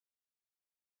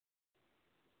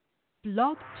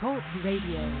Blog Talk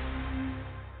Radio.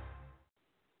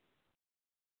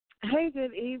 Hey,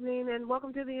 good evening, and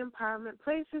welcome to the Empowerment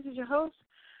Place. This is your host,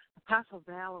 Apostle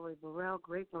Valerie Burrell,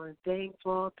 grateful and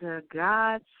thankful to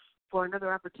God for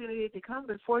another opportunity to come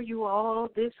before you all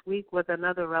this week with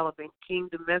another relevant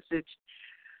kingdom message.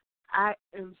 I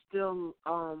am still,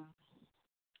 I'm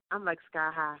like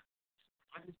sky high.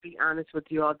 I'll just be honest with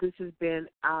you all. This has been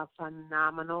a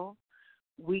phenomenal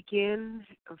weekend,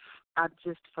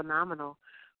 just phenomenal.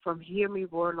 From Hear Me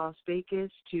Roar Las Vegas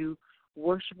to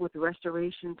Worship with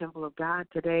Restoration Temple of God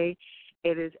today,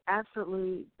 it has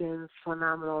absolutely been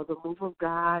phenomenal. The move of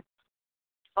God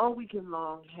all weekend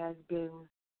long has been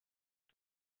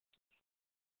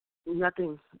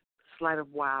nothing slight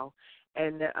of wow.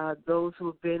 And those who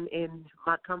have been in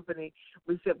my company,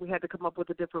 we said we had to come up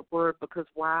with a different word because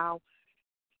wow,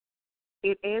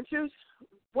 it answers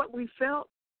what we felt,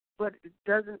 but it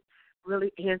doesn't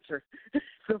really answer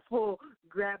the full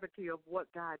gravity of what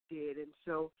God did. And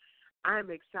so I'm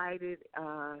excited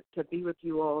to be with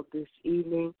you all this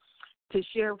evening to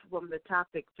share from the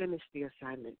topic, Finish the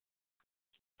Assignment.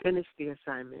 Finish the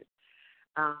Assignment.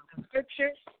 The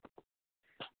scriptures,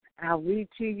 I'll read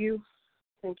to you.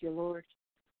 Thank you, Lord.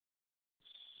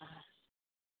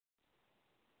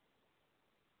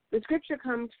 The scripture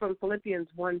comes from Philippians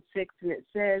 1:6, and it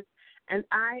says, "And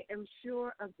I am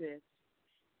sure of this,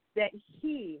 that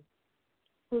he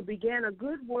who began a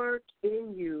good work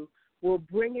in you will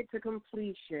bring it to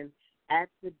completion at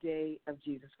the day of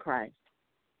Jesus Christ."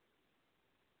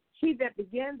 He that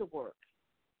began the work,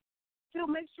 he'll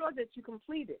make sure that you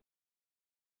complete it.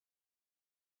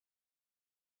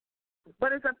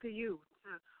 But it's up to you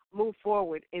to move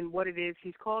forward in what it is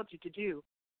he's called you to do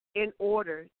in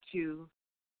order to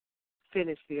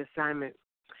finish the assignment.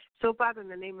 So, Father, in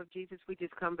the name of Jesus, we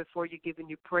just come before you giving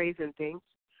you praise and thanks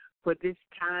for this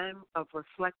time of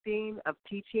reflecting, of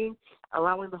teaching,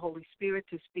 allowing the Holy Spirit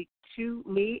to speak to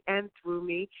me and through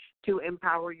me to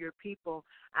empower your people.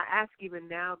 I ask even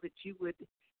now that you would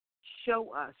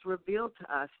show us, reveal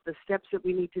to us the steps that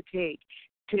we need to take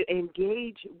to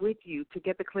engage with you, to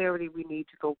get the clarity we need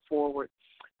to go forward.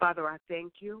 Father, I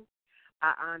thank you,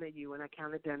 I honor you, and I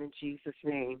count it done in Jesus'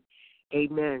 name.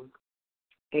 Amen.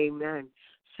 Amen.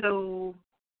 So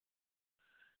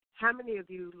how many of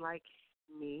you, like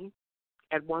me,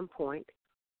 at one point,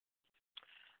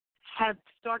 have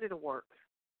started a work,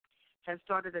 have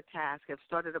started a task, have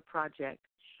started a project,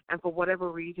 and for whatever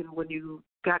reason, when you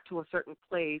got to a certain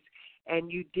place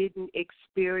and you didn't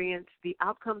experience the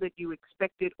outcome that you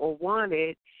expected or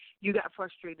wanted, you got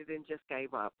frustrated and just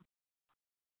gave up?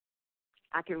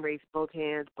 I can raise both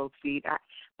hands, both feet,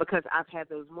 because I've had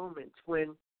those moments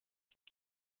when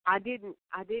I didn't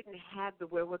have the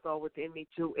wherewithal within me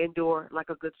to endure like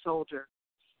a good soldier.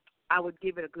 I would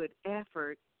give it a good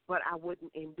effort, but I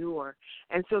wouldn't endure.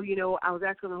 And so, I was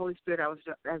asking the Holy Spirit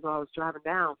as I was driving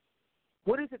down,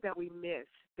 what is it that we miss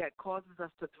that causes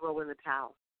us to throw in the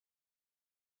towel?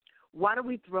 Why do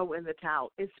we throw in the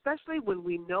towel? Especially when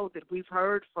we know that we've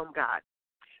heard from God,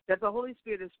 that the Holy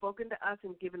Spirit has spoken to us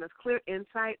and given us clear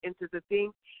insight into the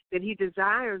things that he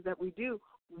desires that we do.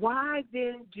 Why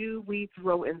then do we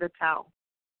throw in the towel?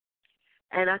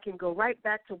 And I can go right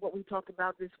back to what we talked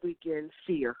about this weekend,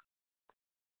 fear.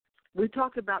 We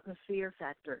talked about the fear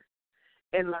factor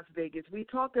in Las Vegas. We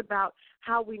talked about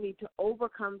how we need to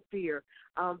overcome fear.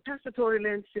 Pastor Tori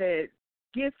Lynn said,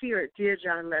 give fear a Dear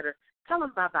John letter. Tell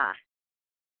him bye-bye.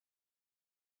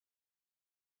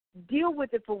 Deal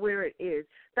with it for where it is.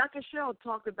 Dr. Cheryl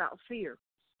talked about fear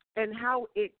and how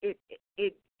it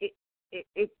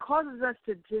causes us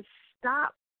to just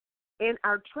stop in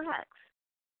our tracks.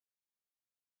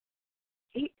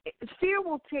 Fear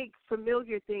will take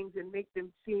familiar things and make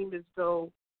them seem as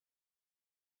though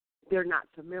they're not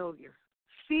familiar.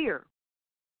 Fear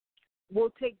will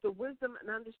take the wisdom and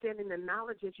understanding and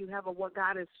knowledge that you have of what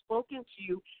God has spoken to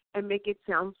you and make it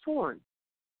sound foreign.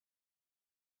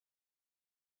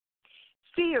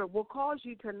 Fear will cause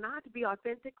you to not be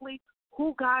authentically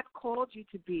who God called you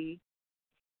to be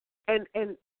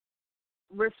and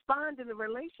respond in a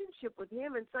relationship with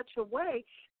him in such a way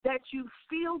that you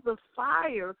feel the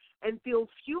fire and feel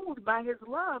fueled by his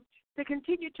love to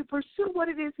continue to pursue what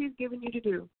it is he's given you to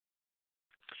do.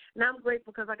 And I'm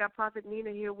grateful because I got Prophet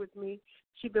Nina here with me.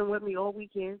 She's been with me all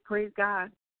weekend. Praise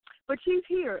God. But she's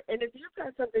here. And if you've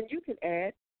got something you can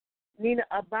add, Nina,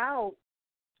 about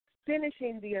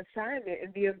finishing the assignment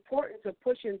and the importance of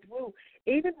pushing through,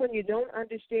 even when you don't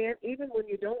understand, even when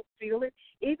you don't feel it,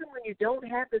 even when you don't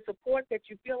have the support that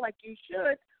you feel like you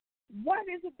should, what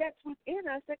is it that's within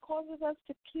us that causes us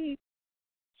to keep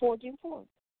forging forward?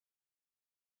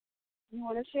 You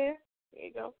want to share? There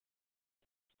you go.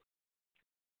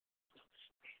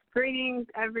 Greetings,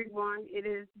 everyone. It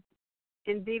is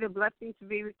indeed a blessing to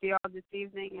be with you all this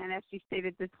evening, and as she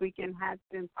stated, this weekend has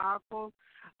been powerful.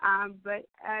 But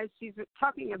as she's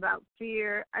talking about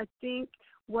fear, I think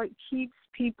what keeps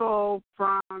people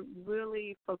from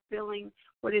really fulfilling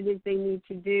what it is they need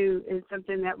to do is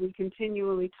something that we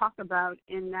continually talk about,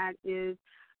 and that is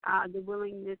the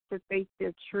willingness to face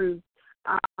their truth.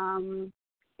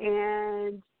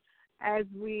 And as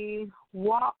we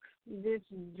walk this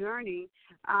journey,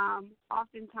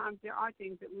 oftentimes there are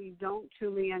things that we don't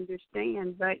truly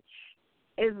understand, but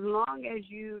as long as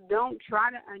you don't try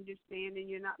to understand and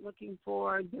you're not looking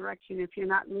for direction, if you're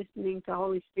not listening to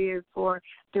Holy Spirit for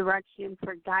direction,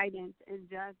 for guidance, and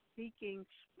just seeking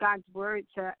God's word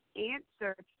to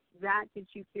answer that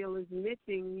you feel is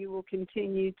missing, you will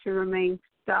continue to remain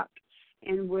stuck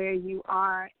in where you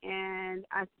are. And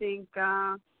I think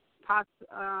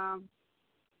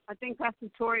Pastor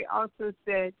Tori also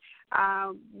said,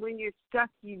 when you're stuck,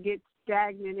 you get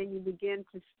stagnant and you begin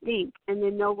to stink, and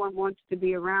then no one wants to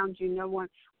be around you. No one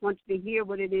wants to hear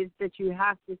what it is that you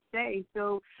have to say.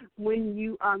 So when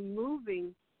you are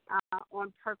moving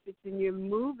on purpose and you're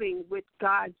moving with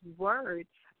God's word,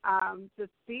 the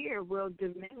fear will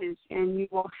diminish, and you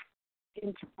will have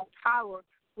internal power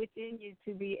within you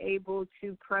to be able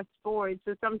to press forward.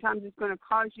 So sometimes it's going to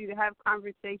cause you to have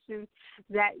conversations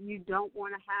that you don't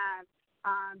want to have,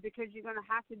 because you're going to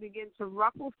have to begin to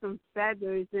ruffle some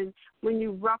feathers. And when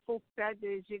you ruffle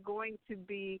feathers, you're going to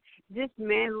be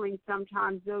dismantling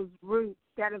sometimes those roots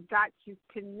that have got you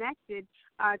connected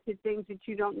to things that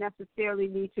you don't necessarily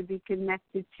need to be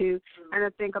connected to. And I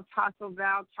think Apostle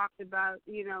Val talked about,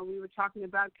 we were talking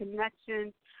about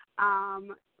connections,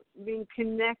 being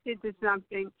connected to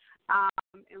something,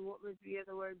 and what was the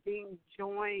other word? Being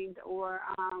joined or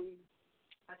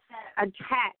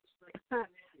attached.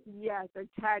 Yes,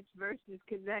 attached versus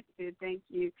connected. Thank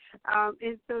you.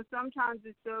 And so sometimes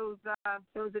it's those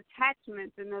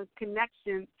attachments and those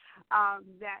connections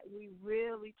that we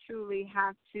really, truly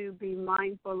have to be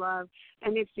mindful of.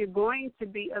 And if you're going to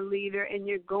be a leader and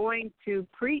you're going to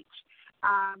preach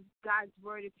God's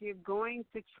word, if you're going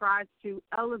to try to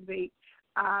elevate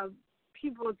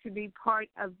people to be part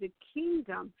of the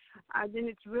kingdom, then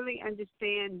it's really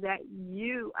understand that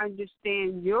you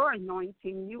understand your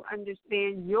anointing, you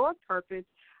understand your purpose,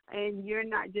 and you're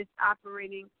not just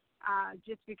operating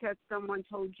just because someone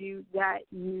told you that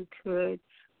you could.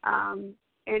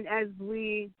 And as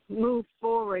we move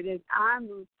forward, as I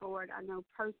move forward, I know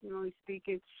personally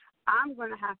speaking, I'm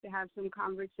going to have some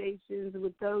conversations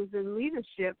with those in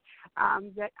leadership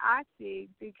that I see,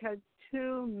 because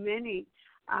too many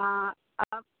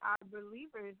of our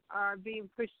believers are being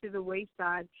pushed to the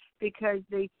wayside because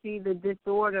they see the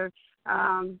disorder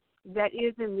that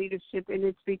is in leadership, and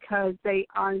it's because they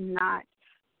are not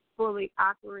fully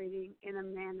operating in a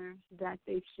manner that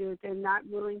they should. They're not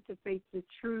willing to face the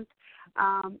truth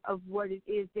of what it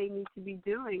is they need to be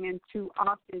doing, and too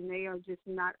often they are just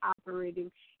not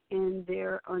operating in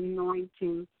their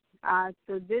anointing.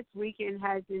 So this weekend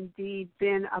has indeed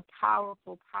been a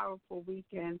powerful, powerful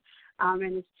weekend,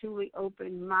 and it's truly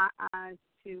opened my eyes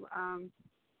to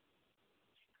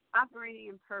operating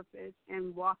in purpose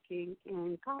and walking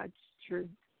in God's truth.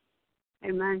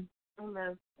 Amen.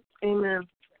 Amen. Amen.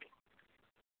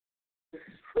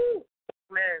 Whew.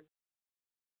 Man.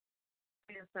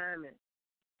 The assignment.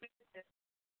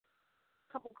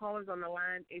 A couple callers on the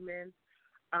line. Amen.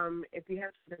 If you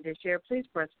have something to share, please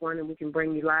press 1 and we can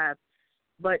bring you live.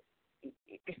 But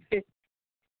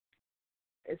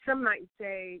some might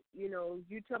say, you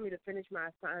tell me to finish my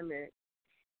assignment,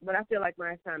 but I feel like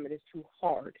my assignment is too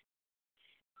hard.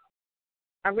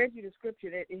 I read you the scripture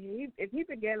that if he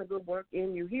began a good work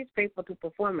in you, he's faithful to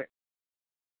perform it.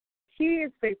 He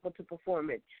is faithful to perform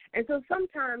it. And so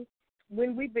sometimes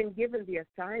when we've been given the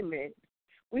assignment,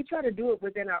 we try to do it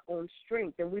within our own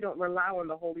strength, and we don't rely on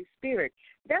the Holy Spirit.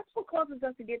 That's what causes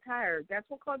us to get tired. That's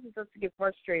what causes us to get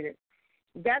frustrated.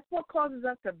 That's what causes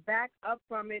us to back up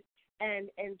from it and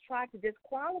try to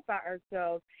disqualify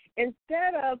ourselves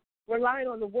instead of relying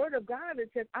on the Word of God that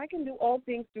says, I can do all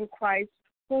things through Christ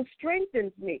who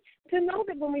strengthens me. To know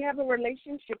that when we have a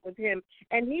relationship with him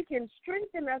and he can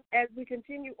strengthen us as we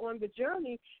continue on the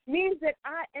journey means that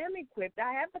I am equipped.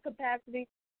 I have the capacity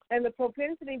and the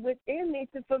propensity within me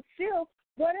to fulfill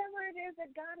whatever it is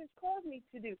that God has called me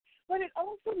to do. But it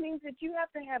also means that you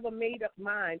have to have a made-up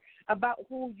mind about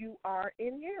who you are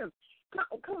in him.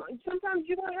 Come on. Sometimes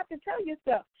you're going to have to tell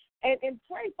yourself and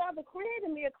pray, Father, create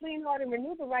in me a clean heart and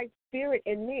renew the right spirit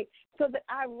in me so that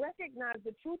I recognize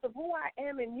the truth of who I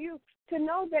am in you, to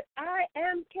know that I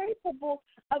am capable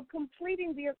of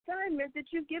completing the assignment that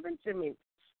you've given to me.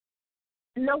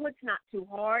 No, it's not too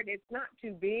hard. It's not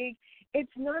too big.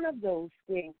 It's none of those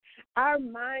things. Our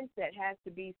mindset has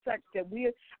to be such that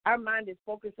our mind is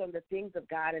focused on the things of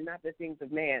God and not the things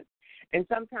of man. And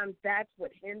sometimes that's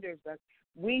what hinders us.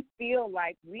 We feel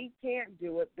like we can't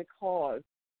do it because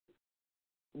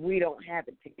we don't have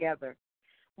it together.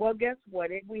 Well, guess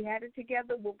what? If we had it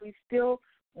together, would we still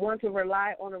want to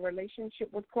rely on a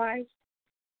relationship with Christ?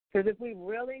 Because if we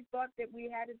really thought that we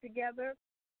had it together,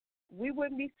 we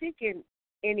wouldn't be seeking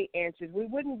any answers. We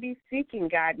wouldn't be seeking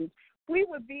guidance. We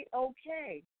would be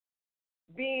okay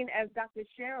being, as Dr.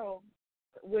 Cheryl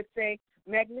would say,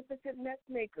 magnificent mess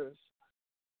makers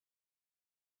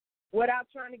without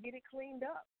trying to get it cleaned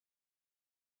up.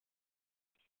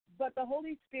 But the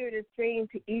Holy Spirit is saying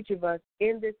to each of us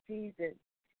in this season,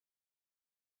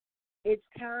 it's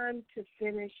time to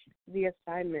finish the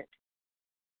assignment.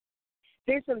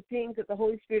 There's some things that the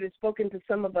Holy Spirit has spoken to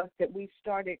some of us that we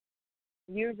started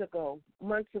years ago,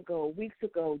 months ago, weeks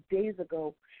ago, days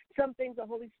ago. Some things the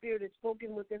Holy Spirit has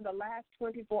spoken within the last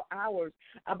 24 hours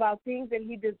about things that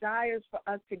he desires for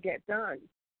us to get done.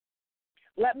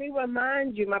 Let me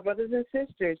remind you, my brothers and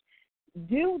sisters,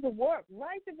 do the work.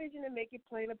 Write the vision and make it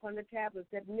plain upon the tablets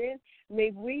that men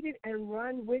may read it and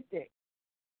run with it.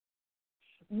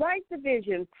 Write the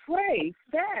vision, pray,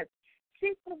 fast,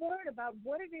 seek the word about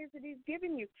what it is that he's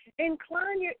giving you.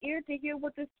 Incline your ear to hear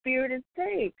what the Spirit is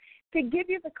saying, to give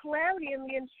you the clarity and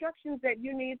the instructions that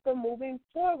you need for moving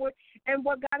forward and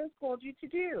what God has called you to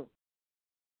do.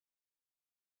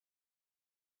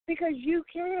 Because you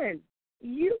can.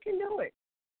 You can do it.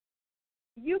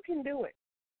 You can do it.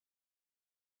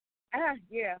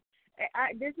 Yeah.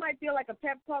 This might feel like a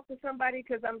pep talk to somebody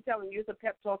because I'm telling you, it's a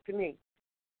pep talk to me.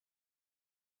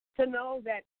 To know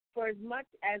that for as much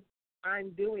as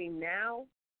I'm doing now,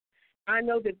 I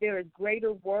know that there is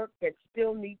greater work that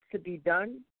still needs to be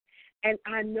done, and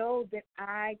I know that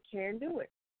I can do it.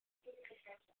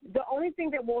 The only thing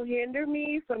that will hinder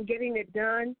me from getting it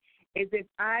done is if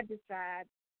I decide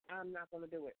I'm not going to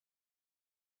do it.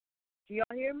 Do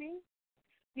y'all hear me?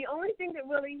 The only thing that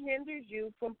really hinders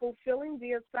you from fulfilling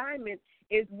the assignment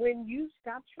is when you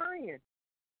stop trying.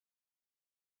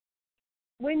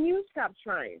 When you stop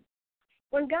trying.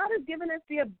 When God has given us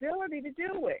the ability to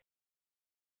do it,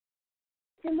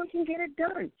 then we can get it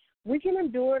done. We can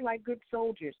endure like good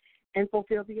soldiers and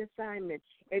fulfill the assignment.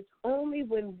 It's only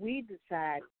when we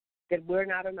decide that we're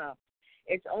not enough.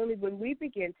 It's only when we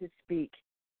begin to speak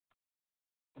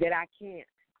that I can't,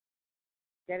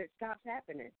 that it stops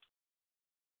happening.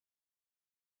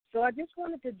 So I just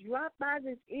wanted to drop by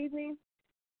this evening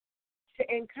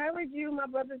to encourage you, my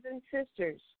brothers and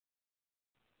sisters.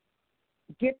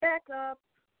 Get back up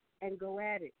and go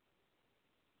at it.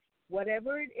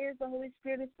 Whatever it is the Holy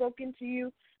Spirit has spoken to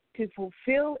you to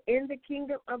fulfill in the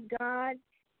kingdom of God,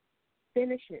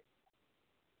 finish it.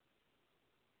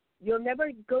 You'll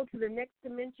never go to the next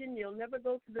dimension. You'll never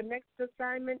go to the next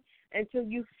assignment until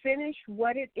you finish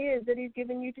what it is that he's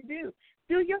given you to do.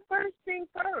 Do your first thing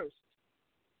first.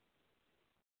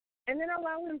 And then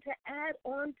allow him to add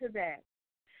on to that.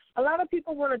 A lot of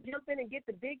people want to jump in and get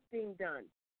the big thing done,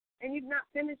 and you've not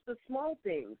finished the small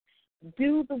things.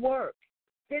 Do the work.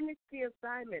 Finish the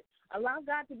assignment. Allow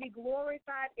God to be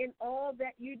glorified in all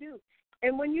that you do.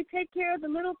 And when you take care of the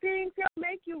little things, he'll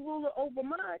make you ruler over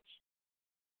much.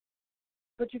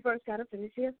 But you first got to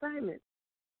finish the assignment.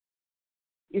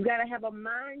 You've got to have a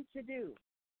mind to do.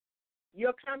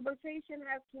 Your conversation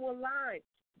has to align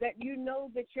that you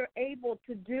know that you're able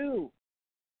to do,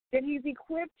 that he's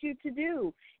equipped you to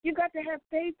do. You've got to have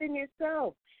faith in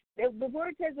yourself. The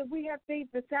word says if we have faith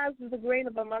the size of the grain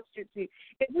of a mustard seed,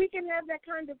 if we can have that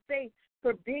kind of faith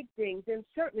for big things, then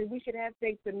certainly we should have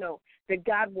faith to know that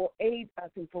God will aid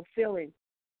us in fulfilling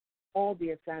all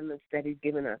the assignments that he's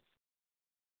given us.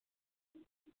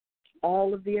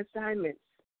 All of the assignments.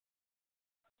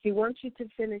 He wants you to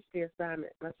finish the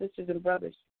assignment, my sisters and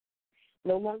brothers.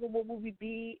 No longer will we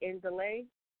be in delay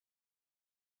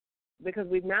because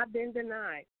we've not been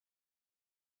denied.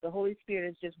 The Holy Spirit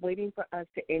is just waiting for us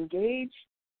to engage,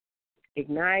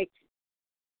 ignite,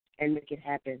 and make it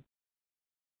happen.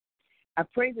 I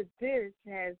pray that this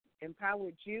has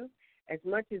empowered you as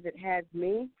much as it has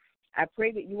me. I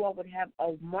pray that you all would have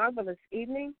a marvelous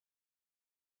evening.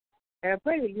 And I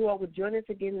pray that you all would join us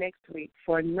again next week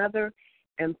for another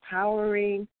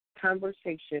empowering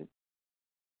conversation.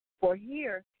 For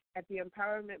here at the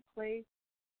Empowerment Place,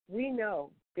 we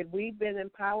know that we've been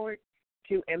empowered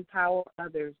to empower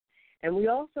others. And we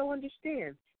also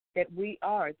understand that we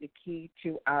are the key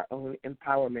to our own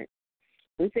empowerment.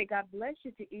 We say God bless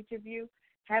you to each of you.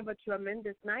 Have a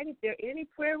tremendous night. If there are any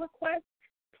prayer requests,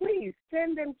 please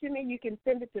send them to me. You can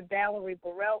send it to Valerie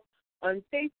Burrell on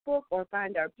Facebook or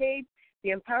find our page,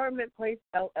 The Empowerment Place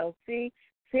LLC.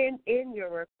 Send in your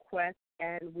request,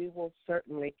 and we will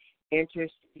certainly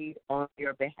intercede on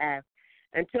your behalf.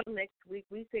 Until next week,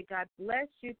 we say God bless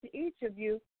you to each of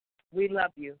you. We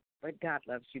love you, but God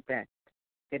loves you best.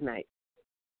 Good night.